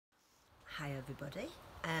Hi everybody,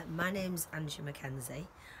 my name's Angie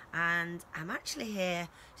and I'm actually here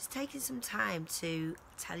just taking some time to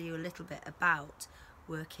tell you a little bit about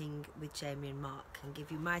working with Jamie and Marc and give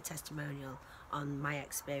you my testimonial on my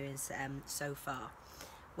experience so far.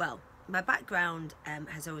 Well, my background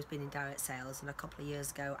has always been in direct sales, and a couple of years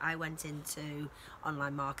ago I went into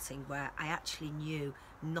online marketing where I actually knew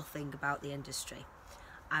nothing about the industry.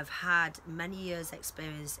 I've had many years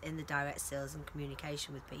experience in the direct sales and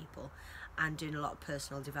communication with people and doing a lot of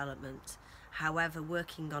personal development. However,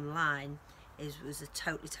 working online was a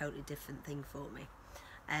totally different thing for me.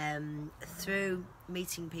 Through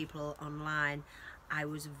meeting people online, I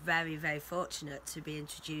was very fortunate to be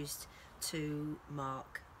introduced to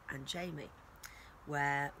Marc and Jamie,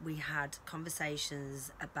 where we had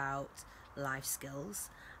conversations about life skills,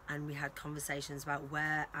 and we had conversations about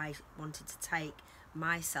where I wanted to take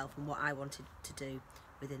myself and what I wanted to do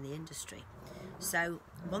within the industry. So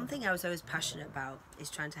one thing I was always passionate about is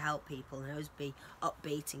trying to help people and always be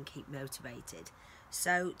upbeat and keep motivated.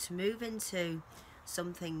 So to move into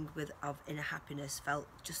something of inner happiness felt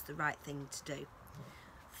just the right thing to do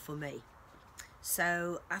for me.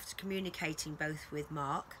 So after communicating both with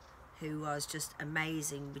Marc, who was just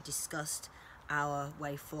amazing, we discussed our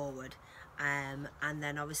way forward, and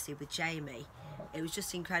then obviously with Jamie, it was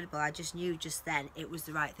just incredible. I just knew just then it was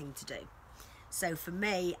the right thing to do. So for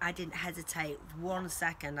me, I didn't hesitate 1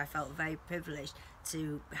 second. I felt very privileged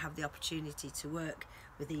to have the opportunity to work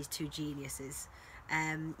with these two geniuses.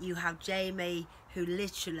 You have Jamie, who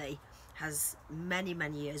literally has many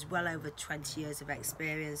years, well over 20 years of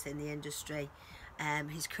experience in the industry.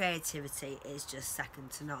 His creativity is just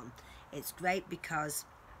second to none. It's great because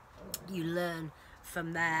you learn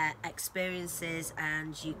from their experiences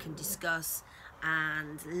and you can discuss,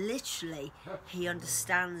 and literally he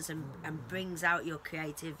understands and brings out your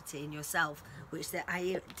creativity in yourself, which that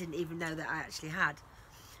I didn't even know that I actually had.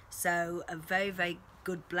 So a very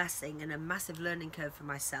good blessing and a massive learning curve for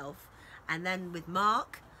myself. And then with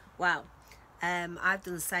Marc, wow, I've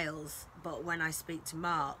done sales, but when I speak to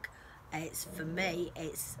Marc, it's, for me,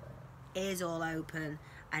 it's ears all open,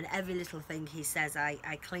 and every little thing he says I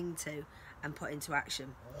cling to and put into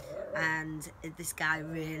action. And this guy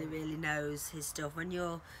really knows his stuff. When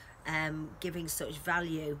you're giving such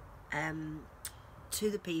value to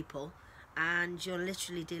the people, and you're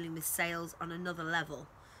literally dealing with sales on another level,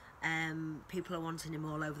 people are wanting him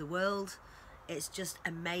all over the world. It's just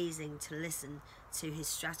amazing to listen to his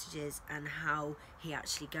strategies and how he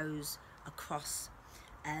actually goes across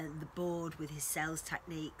the board with his sales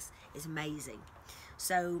techniques. Is amazing.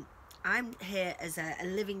 So I'm here as a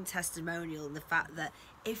living testimonial in the fact that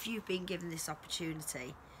if you've been given this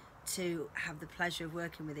opportunity to have the pleasure of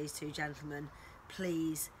working with these two gentlemen,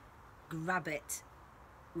 please grab it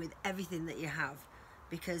with everything that you have,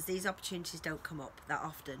 because these opportunities don't come up that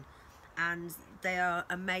often, and they are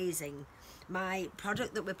amazing. My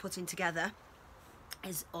product that we're putting together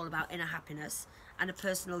is all about inner happiness and a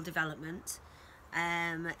personal development.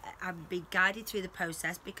 I've been guided through the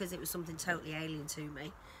process because it was something totally alien to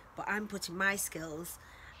me, but I'm putting my skills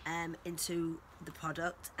into the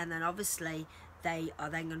product, and then obviously they are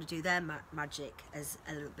then going to do their magic as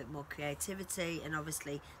a little bit more creativity and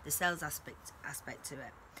obviously the sales aspect to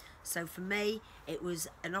it. So for me, it was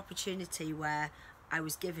an opportunity where I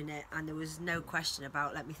was given it and there was no question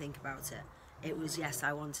about let me think about it. It was yes,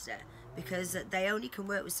 I wanted it, because they only can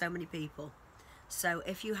work with so many people. So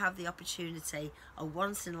if you have the opportunity, a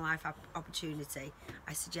once in a life opportunity,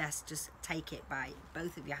 I suggest just take it by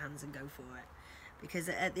both of your hands and go for it. Because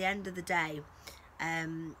at the end of the day,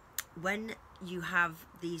 when you have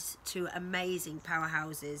these two amazing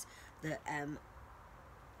powerhouses that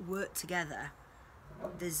work together,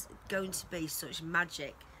 there's going to be such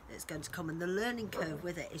magic that's going to come, and the learning curve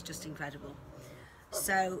with it is just incredible.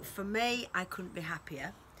 So for me, I couldn't be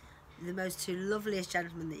happier. The most two loveliest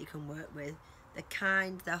gentlemen that you can work with. They're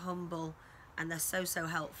kind, they're humble, and they're so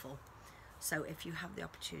helpful. So if you have the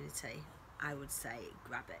opportunity, I would say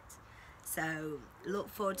grab it. So look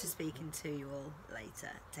forward to speaking to you all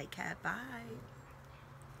later. Take care, bye.